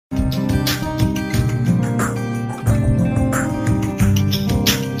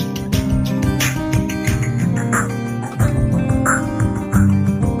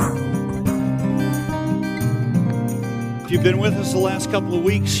If you've been with us the last couple of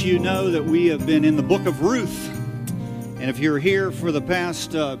weeks, you know that we have been in the book of Ruth. And if you're here for the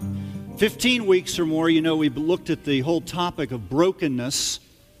past 15 weeks or more, you know we've looked at the whole topic of brokenness.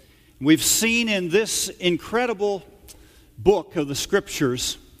 We've seen in this incredible book of the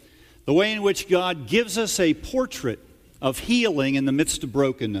Scriptures the way in which God gives us a portrait of healing in the midst of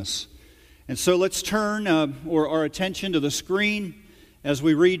brokenness. And so let's turn our attention to the screen as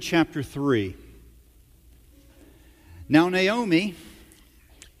we read chapter 3. Now Naomi,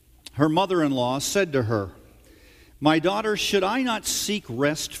 her mother-in-law, said to her, "My daughter, should I not seek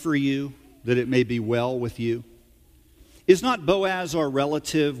rest for you, that it may be well with you? Is not Boaz our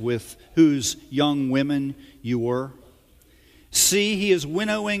relative, with whose young women you were? See, he is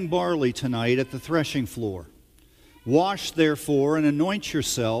winnowing barley tonight at the threshing floor. Wash, therefore, and anoint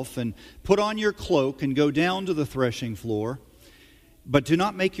yourself, and put on your cloak, and go down to the threshing floor. But do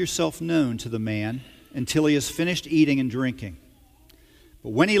not make yourself known to the man until he has finished eating and drinking.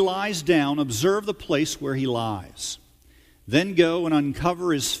 But when he lies down, observe the place where he lies. Then go and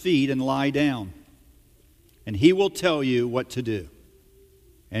uncover his feet and lie down, and he will tell you what to do."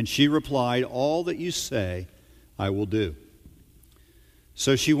 And she replied, "All that you say, I will do."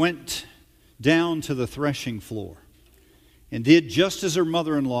 So she went down to the threshing floor and did just as her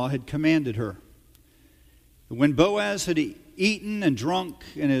mother-in-law had commanded her. When Boaz had eaten and drunk,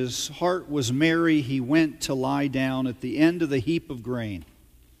 and his heart was merry, he went to lie down at the end of the heap of grain.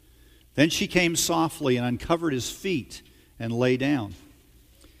 Then she came softly and uncovered his feet and lay down.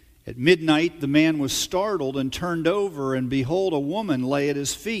 At midnight the man was startled and turned over, and behold, a woman lay at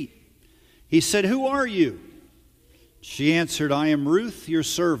his feet. He said, "Who are you?" She answered, "I am Ruth, your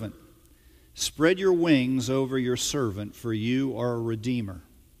servant. Spread your wings over your servant, for you are a redeemer."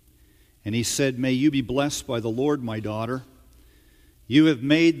 And he said, "May you be blessed by the Lord, my daughter. You have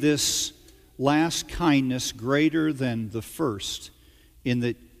made this last kindness greater than the first, in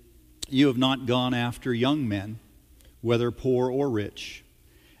that you have not gone after young men, whether poor or rich.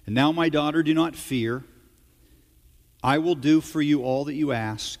 And now, my daughter, do not fear. I will do for you all that you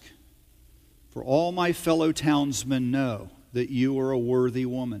ask. For all my fellow townsmen know that you are a worthy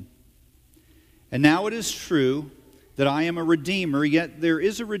woman. And now it is true that I am a redeemer, yet there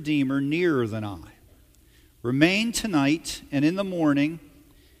is a redeemer nearer than I. Remain tonight, and in the morning,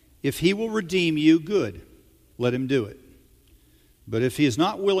 if he will redeem you, good, let him do it. But if he is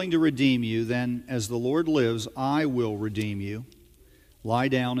not willing to redeem you, then as the Lord lives, I will redeem you. Lie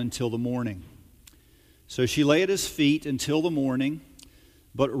down until the morning." So she lay at his feet until the morning,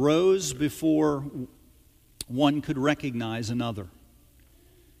 but rose before one could recognize another.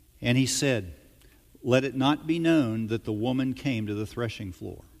 And he said, "Let it not be known that the woman came to the threshing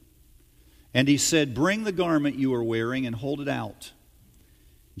floor." And he said, "Bring the garment you are wearing and hold it out."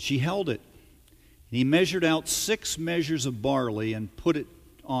 And she held it. And he measured out 6 measures of barley and put it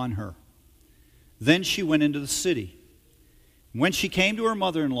on her. Then she went into the city. When she came to her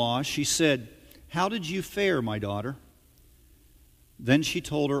mother-in-law, she said, "How did you fare, my daughter?" Then she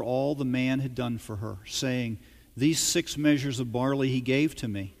told her all the man had done for her, saying, "These 6 measures of barley he gave to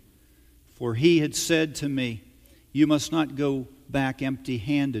me. For he had said to me, 'You must not go back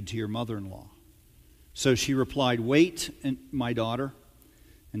empty-handed to your mother-in-law.'" So she replied, "Wait, my daughter,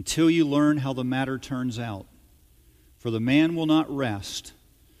 until you learn how the matter turns out. For the man will not rest,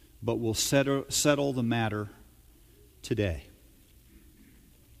 but will settle the matter today."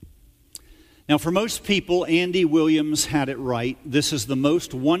 Now, for most people, Andy Williams had it right. This is the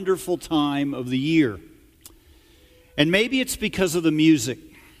most wonderful time of the year. And maybe it's because of the music.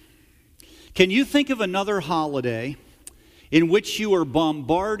 Can you think of another holiday in which you are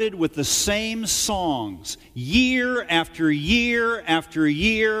bombarded with the same songs year after year after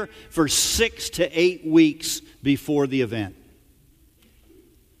year for 6 to 8 weeks before the event?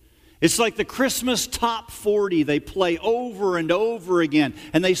 It's like the Christmas top 40 they play over and over again,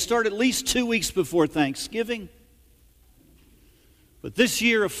 and they start at least 2 weeks before Thanksgiving. But this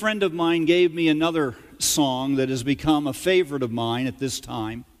year, a friend of mine gave me another song that has become a favorite of mine at this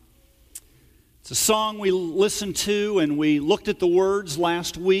time. It's a song we listened to, and we looked at the words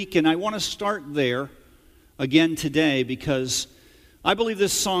last week, and I want to start there again today because I believe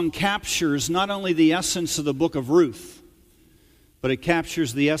this song captures not only the essence of the book of Ruth, but it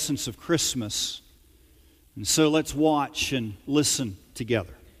captures the essence of Christmas. And so let's watch and listen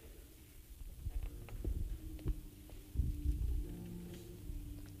together.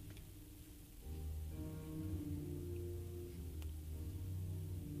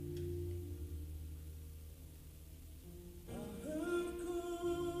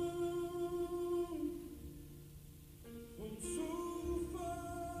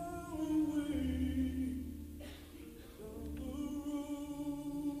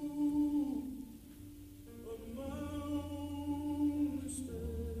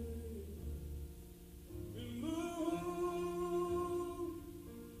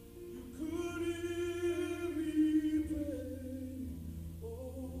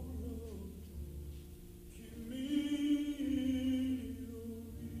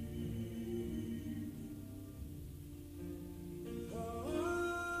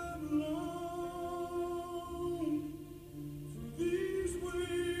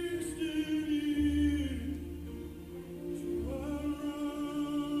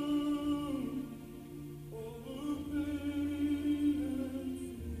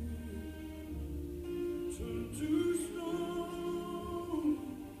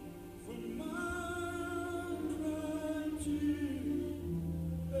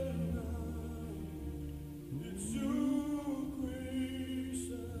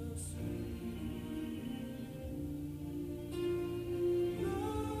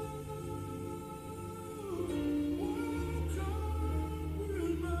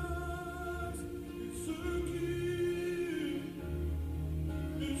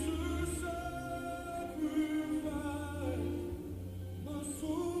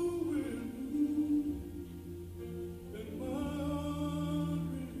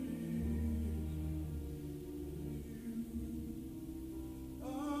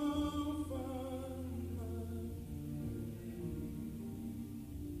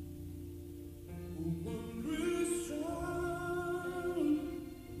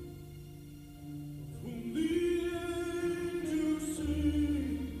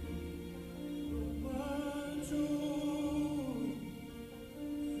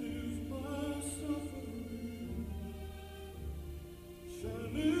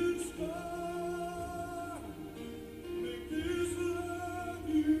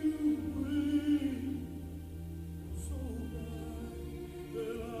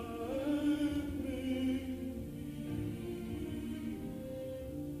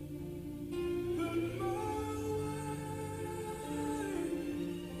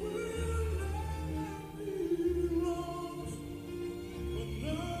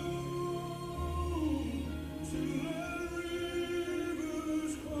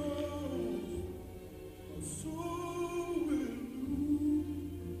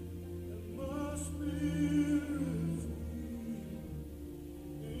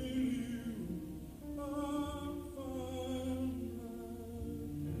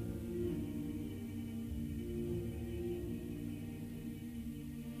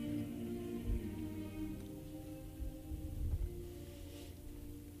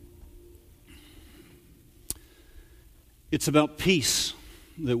 It's about peace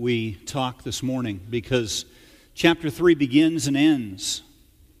that we talk this morning because chapter 3 begins and ends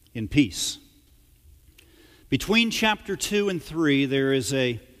in peace. Between chapter 2 and 3, there's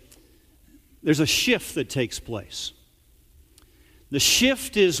a shift that takes place. The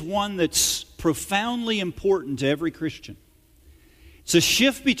shift is one that's profoundly important to every Christian. It's a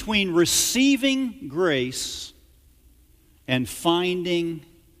shift between receiving grace and finding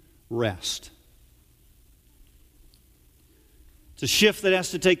rest. It's a shift that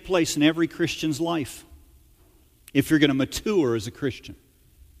has to take place in every Christian's life if you're going to mature as a Christian.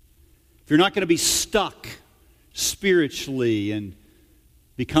 If you're not going to be stuck spiritually and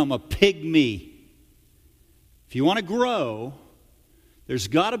become a pygmy. If you want to grow, there's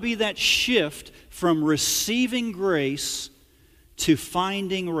got to be that shift from receiving grace to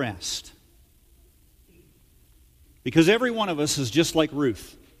finding rest. Because every one of us is just like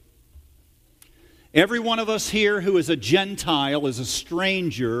Ruth. Every one of us here who is a Gentile is a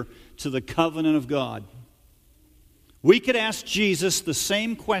stranger to the covenant of God. We could ask Jesus the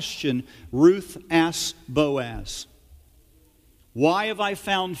same question Ruth asked Boaz. Why have I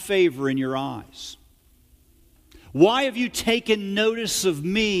found favor in your eyes? Why have you taken notice of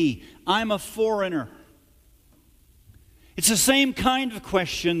me? I'm a foreigner. It's the same kind of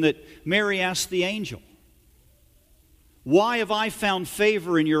question that Mary asked the angel. Why have I found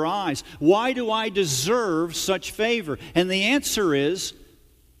favor in your eyes? Why do I deserve such favor? And the answer is,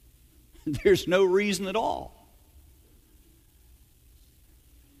 there's no reason at all.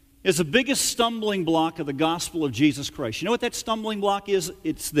 It's the biggest stumbling block of the gospel of Jesus Christ. You know what that stumbling block is?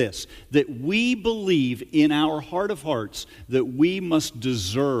 It's this, that we believe in our heart of hearts that we must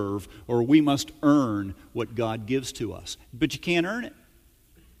deserve or we must earn what God gives to us. But you can't earn it.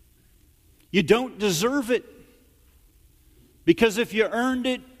 You don't deserve it. Because if you earned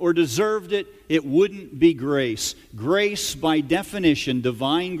it or deserved it, it wouldn't be grace. Grace, by definition,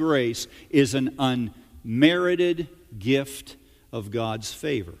 divine grace, is an unmerited gift of God's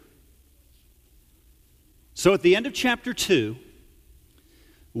favor. So at the end of chapter 2,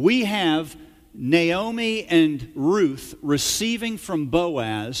 we have Naomi and Ruth receiving from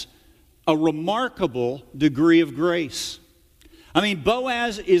Boaz a remarkable degree of grace. I mean,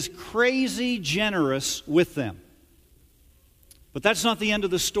 Boaz is crazy generous with them. But that's not the end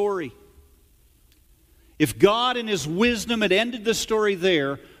of the story. If God in His wisdom had ended the story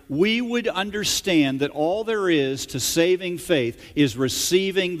there, we would understand that all there is to saving faith is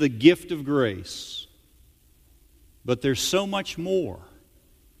receiving the gift of grace. But there's so much more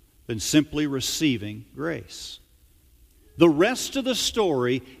than simply receiving grace. The rest of the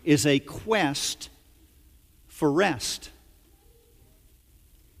story is a quest for rest.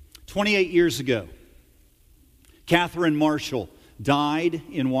 28 years ago, Catherine Marshall died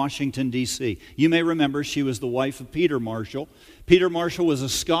in Washington, D.C. You may remember she was the wife of Peter Marshall. Peter Marshall was a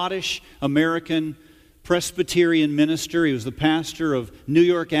Scottish-American Presbyterian minister. He was the pastor of New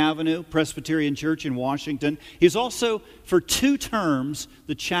York Avenue Presbyterian Church in Washington. He was also, for 2 terms,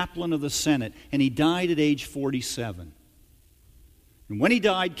 the chaplain of the Senate, and he died at age 47. And when he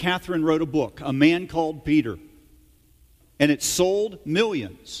died, Catherine wrote a book, A Man Called Peter, and it sold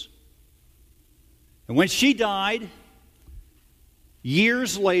millions. And when she died,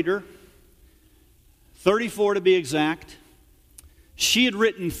 years later, 34 to be exact, she had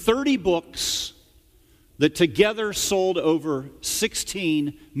written 30 books that together sold over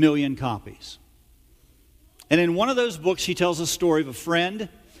 16 million copies. And in one of those books, she tells a story of a friend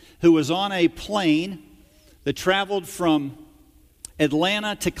who was on a plane that traveled from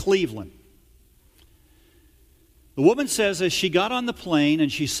Atlanta to Cleveland. The woman says as she got on the plane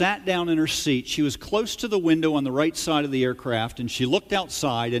and she sat down in her seat, she was close to the window on the right side of the aircraft, and she looked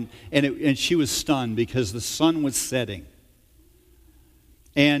outside and she was stunned because the sun was setting.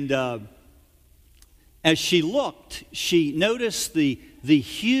 And as she looked, she noticed the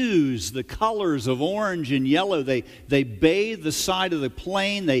hues, the colors of orange and yellow. They bathed the side of the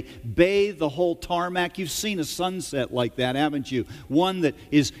plane. They bathed the whole tarmac. You've seen a sunset like that, haven't you? One that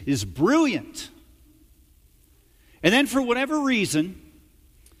is brilliant. And then for whatever reason,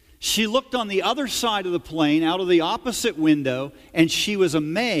 she looked on the other side of the plane, out of the opposite window, and she was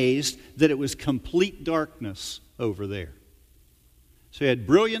amazed that it was complete darkness over there. So you had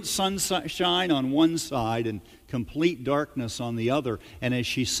brilliant sunshine on one side and complete darkness on the other. And as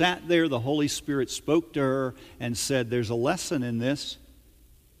she sat there, the Holy Spirit spoke to her and said, "There's a lesson in this.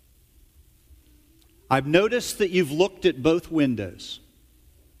 I've noticed that you've looked at both windows.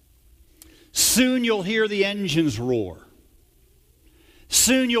 Soon you'll hear the engines roar.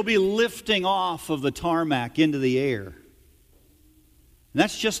 Soon you'll be lifting off of the tarmac into the air. And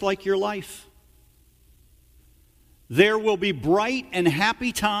that's just like your life. There will be bright and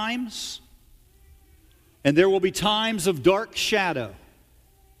happy times, and there will be times of dark shadow.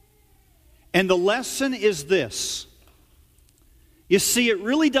 And the lesson is this. You see, it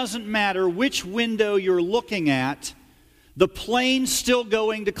really doesn't matter which window you're looking at. The plane's still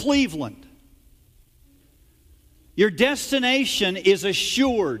going to Cleveland. Your destination is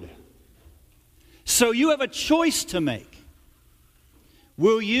assured. So you have a choice to make.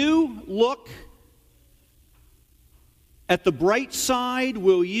 Will you look at the bright side?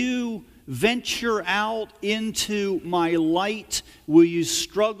 Will you venture out into my light? Will you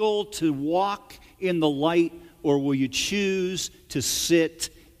struggle to walk in the light, or will you choose to sit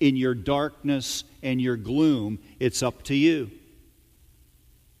in your darkness and your gloom? It's up to you.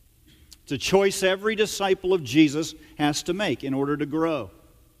 It's a choice every disciple of Jesus has to make in order to grow.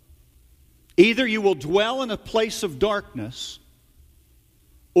 Either you will dwell in a place of darkness,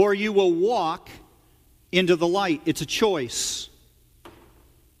 or you will walk into the light. It's a choice.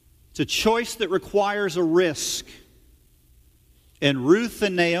 It's a choice that requires a risk. And Ruth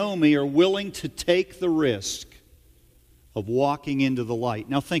and Naomi are willing to take the risk of walking into the light.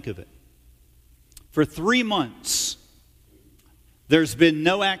 Now think of it. For 3 months, there's been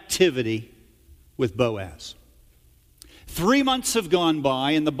no activity with Boaz. 3 months have gone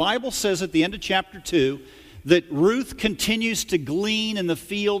by, and the Bible says at the end of chapter 2 that Ruth continues to glean in the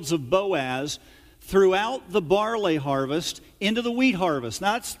fields of Boaz throughout the barley harvest into the wheat harvest.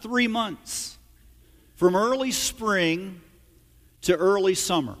 Now that's 3 months. From early spring to early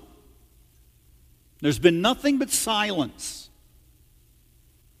summer. There's been nothing but silence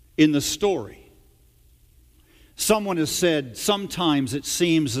in the story. Someone has said, sometimes it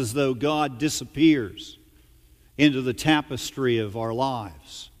seems as though God disappears into the tapestry of our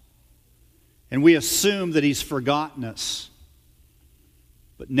lives. And we assume that He's forgotten us.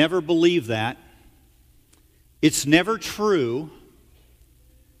 But never believe that. It's never true.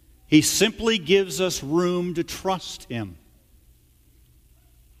 He simply gives us room to trust Him.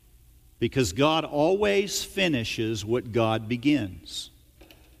 Because God always finishes what God begins.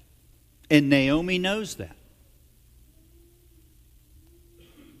 And Naomi knows that.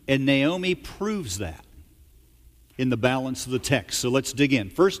 And Naomi proves that in the balance of the text. So let's dig in.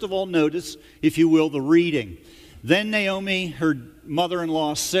 First of all, notice, if you will, the reading. Then Naomi, her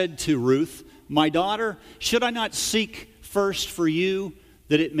mother-in-law, said to Ruth, "My daughter, should I not seek first for you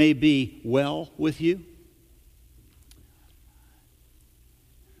that it may be well with you?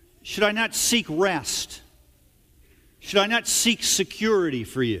 Should I not seek rest? Should I not seek security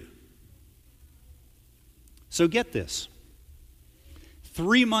for you?" So get this.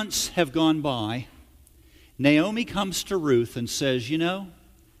 3 months have gone by. Naomi comes to Ruth and says, "You know,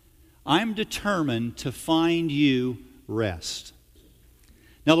 I'm determined to find you rest."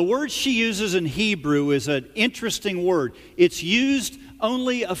 Now, the word she uses in Hebrew is an interesting word. It's used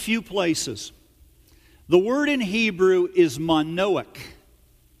only a few places. The word in Hebrew is manoach,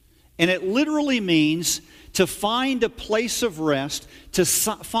 and it literally means to find a place of rest, to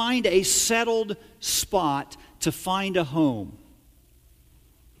find a settled spot, to find a home.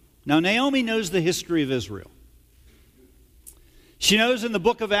 Now, Naomi knows the history of Israel. She knows in the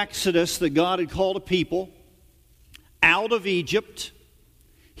book of Exodus that God had called a people out of Egypt.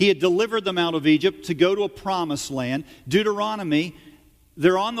 He had delivered them out of Egypt to go to a promised land. Deuteronomy,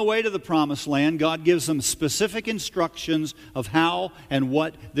 they're on the way to the promised land. God gives them specific instructions of how and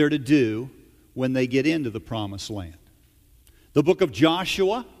what they're to do when they get into the promised land. The book of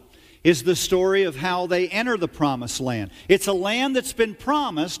Joshua is the story of how they enter the promised land. It's a land that's been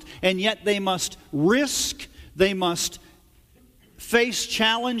promised, and yet they must risk, they must face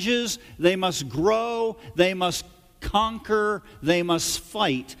challenges, they must grow, they must conquer, they must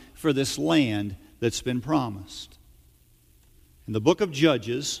fight for this land that's been promised. And the book of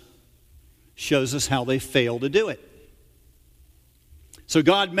Judges shows us how they fail to do it. So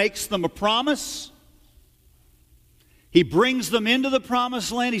God makes them a promise. He brings them into the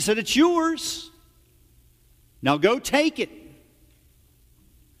promised land. He said, "It's yours. Now go take it."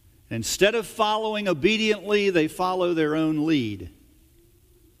 And instead of following obediently, they follow their own lead.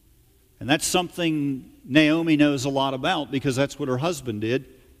 And that's something Naomi knows a lot about because that's what her husband did.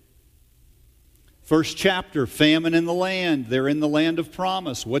 First chapter, famine in the land. They're in the land of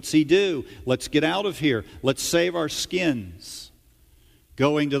promise. What's he do? Let's get out of here. Let's save our skins.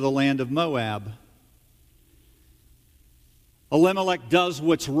 Going to the land of Moab. Elimelech does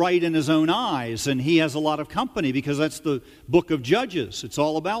what's right in his own eyes, and he has a lot of company because that's the book of Judges. It's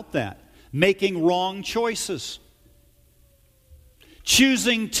all about that. Making wrong choices.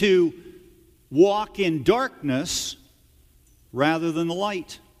 Choosing to walk in darkness rather than the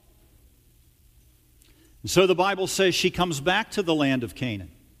light. And so the Bible says she comes back to the land of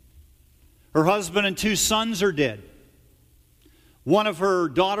Canaan. Her husband and 2 sons are dead. One of her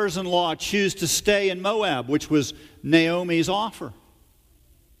daughters-in-law choose to stay in Moab, which was Naomi's offer.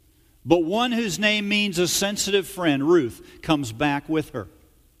 But one whose name means a sensitive friend, Ruth, comes back with her.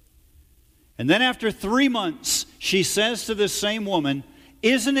 And then after 3 months, she says to this same woman,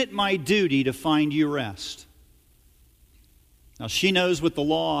 "Isn't it my duty to find you rest?" Now she knows what the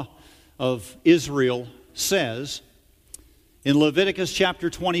law of Israel says. In Leviticus chapter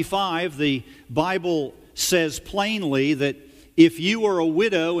 25, the Bible says plainly that if you are a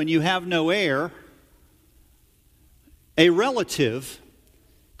widow and you have no heir, a relative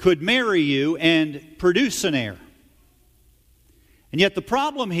could marry you and produce an heir. And yet the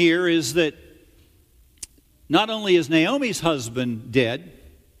problem here is that not only is Naomi's husband dead,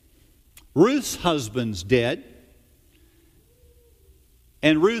 Ruth's husband's dead,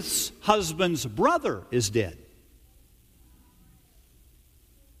 and Ruth's husband's brother is dead.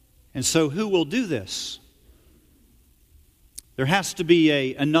 And so who will do this? There has to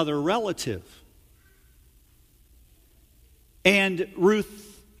be another relative. And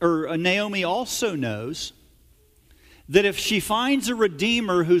Naomi also knows that if she finds a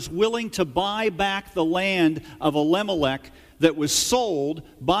redeemer who's willing to buy back the land of Elimelech that was sold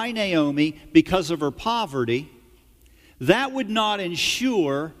by Naomi because of her poverty, that would not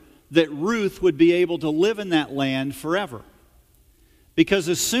ensure that Ruth would be able to live in that land forever. Because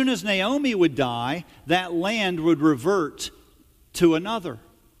as soon as Naomi would die, that land would revert to another.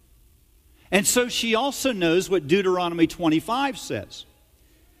 And so she also knows what Deuteronomy 25 says.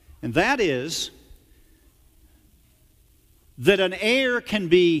 And that is that an heir can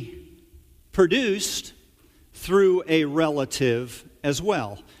be produced through a relative as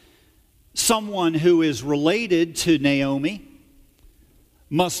well. Someone who is related to Naomi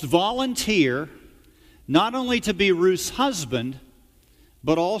must volunteer not only to be Ruth's husband,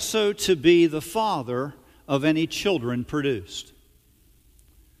 but also to be the father of any children produced.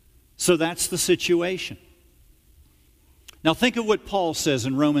 So that's the situation. Now think of what Paul says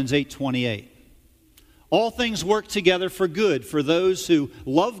in Romans 8:28. All things work together for good for those who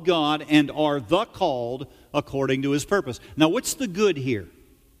love God and are the called according to His purpose. Now what's the good here?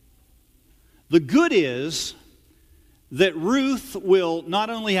 The good is that Ruth will not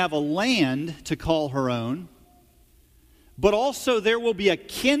only have a land to call her own, but also there will be a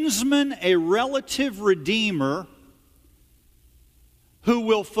kinsman, a relative redeemer, who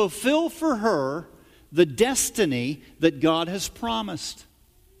will fulfill for her the destiny that God has promised.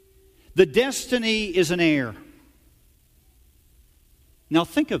 The destiny is an heir. Now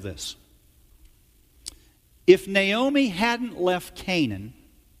think of this. If Naomi hadn't left Canaan,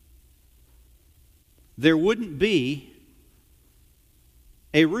 there wouldn't be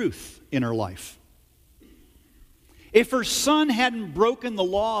a Ruth in her life. If her son hadn't broken the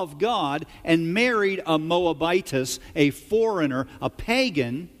law of God and married a Moabitess, a foreigner, a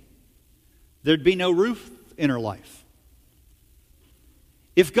pagan, there'd be no Ruth in her life.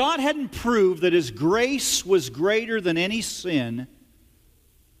 If God hadn't proved that His grace was greater than any sin,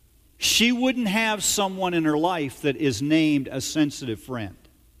 she wouldn't have someone in her life that is named a sensitive friend.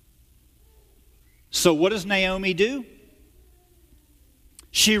 So what does Naomi do?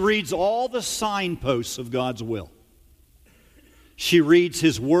 She reads all the signposts of God's will. She reads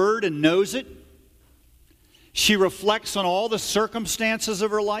His Word and knows it. She reflects on all the circumstances of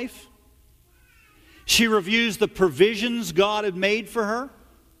her life. She reviews the provisions God had made for her.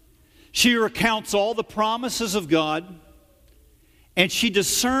 She recounts all the promises of God. And she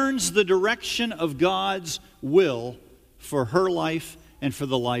discerns the direction of God's will for her life and for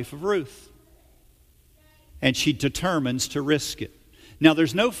the life of Ruth. And she determines to risk it. Now,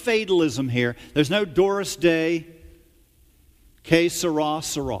 there's no fatalism here. There's no Doris Day, que sera,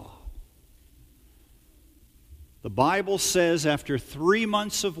 sera. The Bible says after 3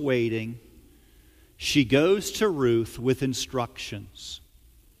 months of waiting, she goes to Ruth with instructions.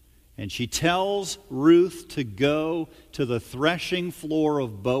 And she tells Ruth to go to the threshing floor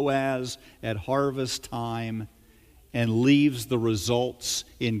of Boaz at harvest time and leaves the results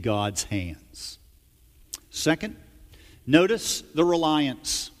in God's hands. Second, notice the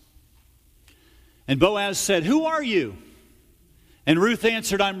reliance. And Boaz said, "Who are you?" And Ruth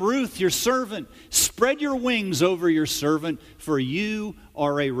answered, "I'm Ruth, your servant. Spread your wings over your servant, for you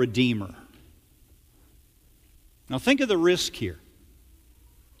are a redeemer." Now think of the risk here.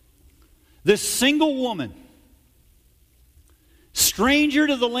 This single woman, stranger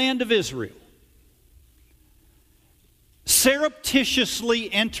to the land of Israel,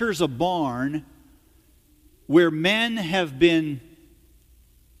 surreptitiously enters a barn where men have been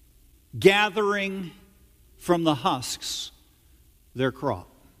gathering from the husks their crop.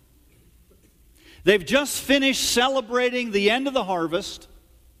 They've just finished celebrating the end of the harvest.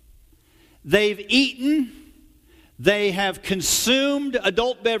 They've eaten. They have consumed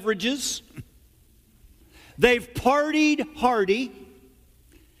adult beverages. They've partied hearty.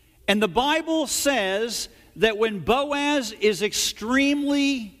 And the Bible says that when Boaz is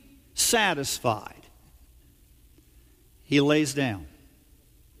extremely satisfied, he lays down.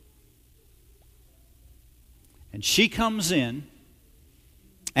 And she comes in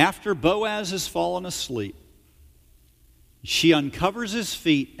after Boaz has fallen asleep. She uncovers his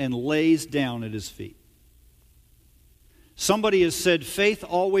feet and lays down at his feet. Somebody has said faith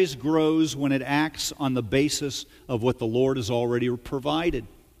always grows when it acts on the basis of what the Lord has already provided.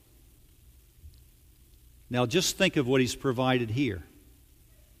 Now just think of what He's provided here.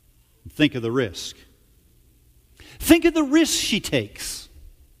 Think of the risk. Think of the risk she takes.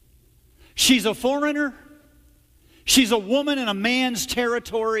 She's a foreigner. She's a woman in a man's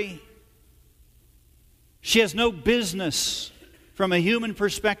territory. She has no business, from a human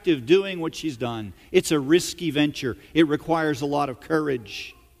perspective, doing what she's done. It's a risky venture. It requires a lot of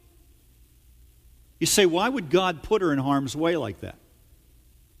courage. You say, why would God put her in harm's way like that?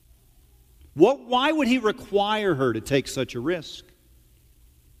 Why would He require her to take such a risk?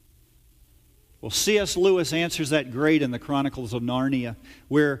 Well, C.S. Lewis answers that great in the Chronicles of Narnia,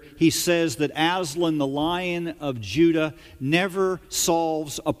 where he says that Aslan, the Lion of Judah, never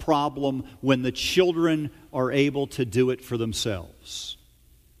solves a problem when the children are able to do it for themselves.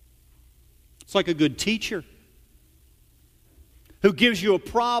 It's like a good teacher who gives you a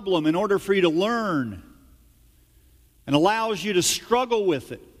problem in order for you to learn and allows you to struggle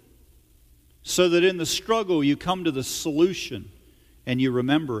with it so that in the struggle you come to the solution and you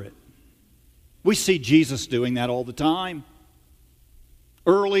remember it. We see Jesus doing that all the time.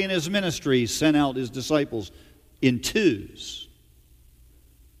 Early in His ministry, He sent out His disciples in twos,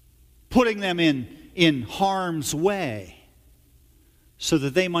 putting them in harm's way so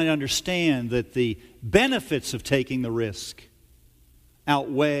that they might understand that the benefits of taking the risk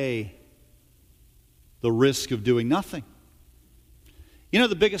outweigh the risk of doing nothing. You know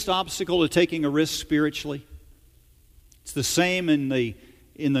the biggest obstacle to taking a risk spiritually? It's the same in the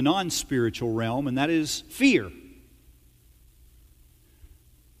non-spiritual realm, and that is fear.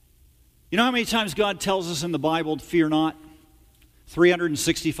 You know how many times God tells us in the Bible to fear not?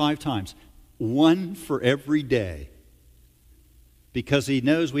 365 times. One for every day. Because He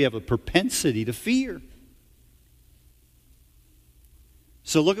knows we have a propensity to fear.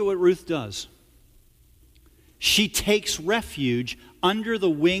 So look at what Ruth does. She takes refuge under the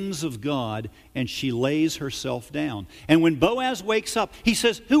wings of God, and she lays herself down. And when Boaz wakes up, he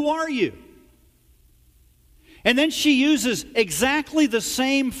says, "Who are you?" And then she uses exactly the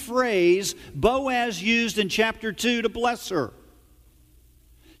same phrase Boaz used in chapter 2 to bless her.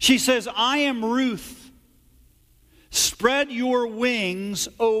 She says, "I am Ruth. Spread your wings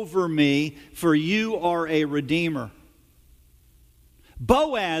over me, for you are a redeemer."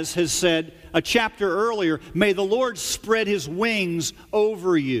 Boaz has said a chapter earlier, "May the Lord spread His wings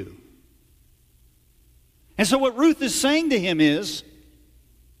over you." And so what Ruth is saying to him is,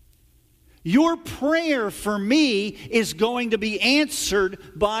 your prayer for me is going to be answered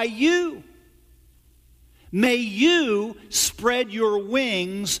by you. May you spread your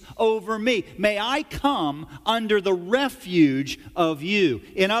wings over me. May I come under the refuge of you.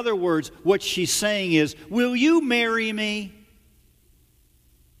 In other words, what she's saying is, will you marry me?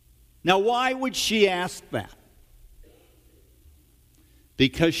 Now, why would she ask that?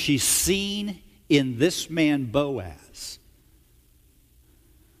 Because she's seen in this man Boaz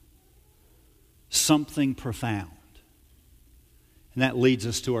something profound. And that leads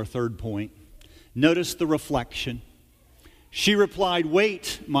us to our third point. Notice the reflection. She replied,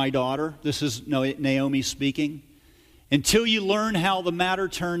 "Wait, my daughter," this is Naomi speaking, "until you learn how the matter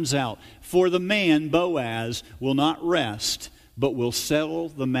turns out. For the man, Boaz, will not rest, but will settle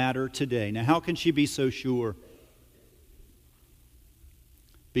the matter today." Now, how can she be so sure?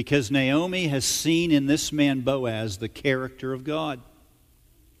 Because Naomi has seen in this man Boaz the character of God.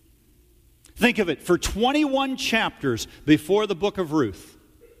 Think of it, for 21 chapters before the book of Ruth,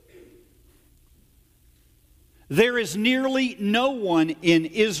 there is nearly no one in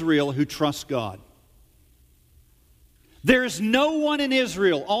Israel who trusts God. There is no one in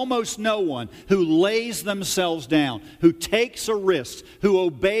Israel, almost no one, who lays themselves down, who takes a risk, who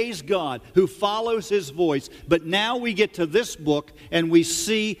obeys God, who follows His voice. But now we get to this book and we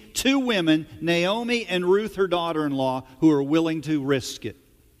see two women, Naomi and Ruth, her daughter-in-law, who are willing to risk it.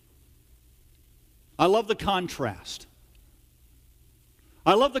 I love the contrast.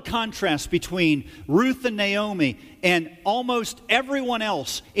 I love the contrast between Ruth and Naomi and almost everyone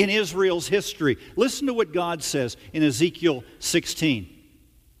else in Israel's history. Listen to what God says in Ezekiel 16.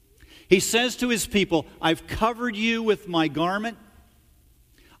 He says to his people, I've covered you with my garment.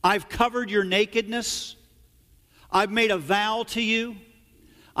 I've covered your nakedness. I've made a vow to you.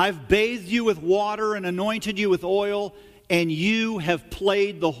 I've bathed you with water and anointed you with oil, and you have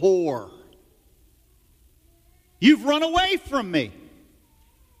played the whore. You've run away from me.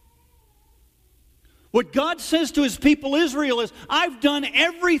 What God says to his people Israel is, I've done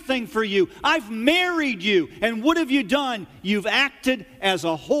everything for you. I've married you. And what have you done? You've acted as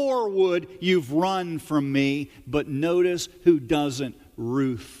a whore would. You've run from me. But notice who doesn't?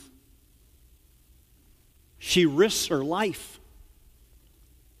 Ruth. She risks her life.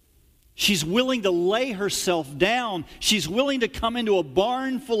 She's willing to lay herself down. She's willing to come into a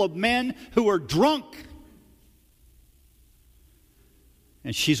barn full of men who are drunk.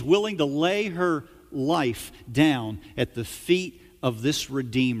 And she's willing to lay her life down at the feet of this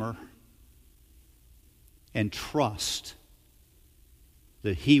Redeemer and trust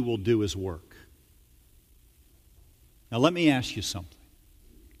that he will do his work. Now let me ask you something.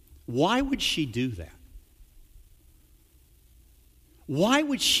 Why would she do that? Why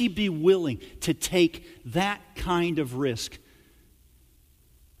would she be willing to take that kind of risk?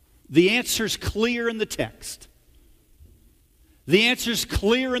 The answer's clear in the text. The answer's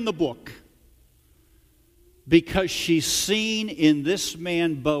clear in the book. Because she's seen in this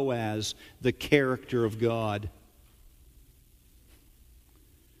man Boaz the character of God.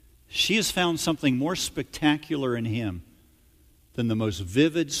 She has found something more spectacular in him than the most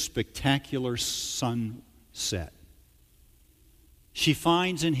vivid, spectacular sunset. She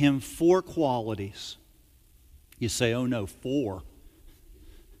finds in him 4 qualities. You say, oh no, 4.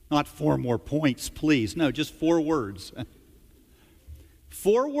 Not 4 more points, please. No, just 4 words.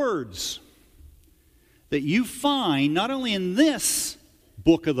 4 words that you find not only in this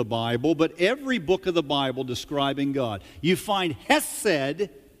book of the Bible, but every book of the Bible describing God. You find hesed,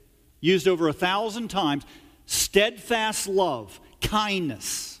 used over 1,000 times, steadfast love,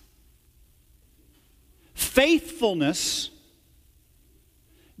 kindness, faithfulness,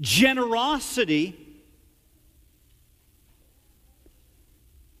 generosity,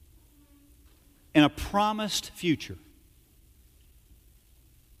 and a promised future.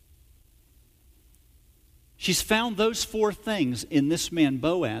 She's found those 4 things in this man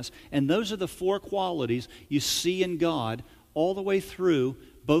Boaz, and those are the 4 qualities you see in God all the way through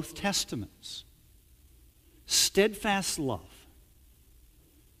both Testaments. Steadfast love,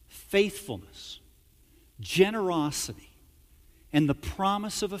 faithfulness, generosity, and the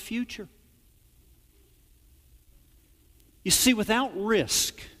promise of a future. You see, without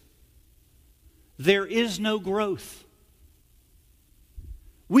risk, there is no growth.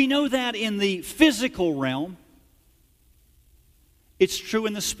 We know that in the physical realm. It's true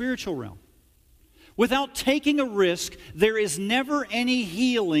in the spiritual realm. Without taking a risk, there is never any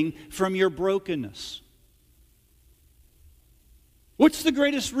healing from your brokenness. What's the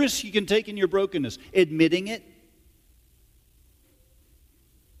greatest risk you can take in your brokenness? Admitting it.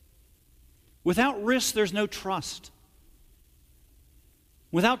 Without risk, there's no trust.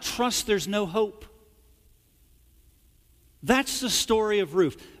 Without trust, there's no hope. That's the story of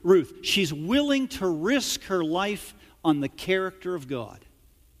Ruth. She's willing to risk her life on the character of God.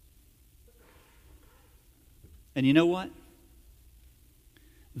 And you know what?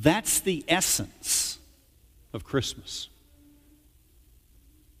 That's the essence of Christmas.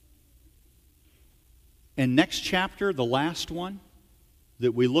 And next chapter, the last one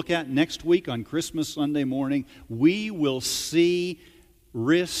that we look at next week on Christmas Sunday morning, we will see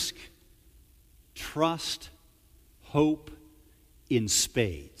risk, trust, hope in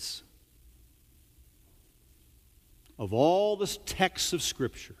spades. Of all the texts of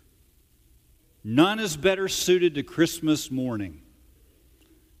Scripture, none is better suited to Christmas morning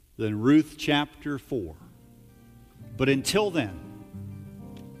than Ruth chapter 4. But until then,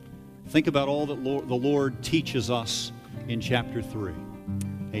 think about all that the Lord teaches us in chapter 3.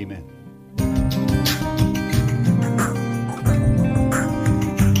 Amen.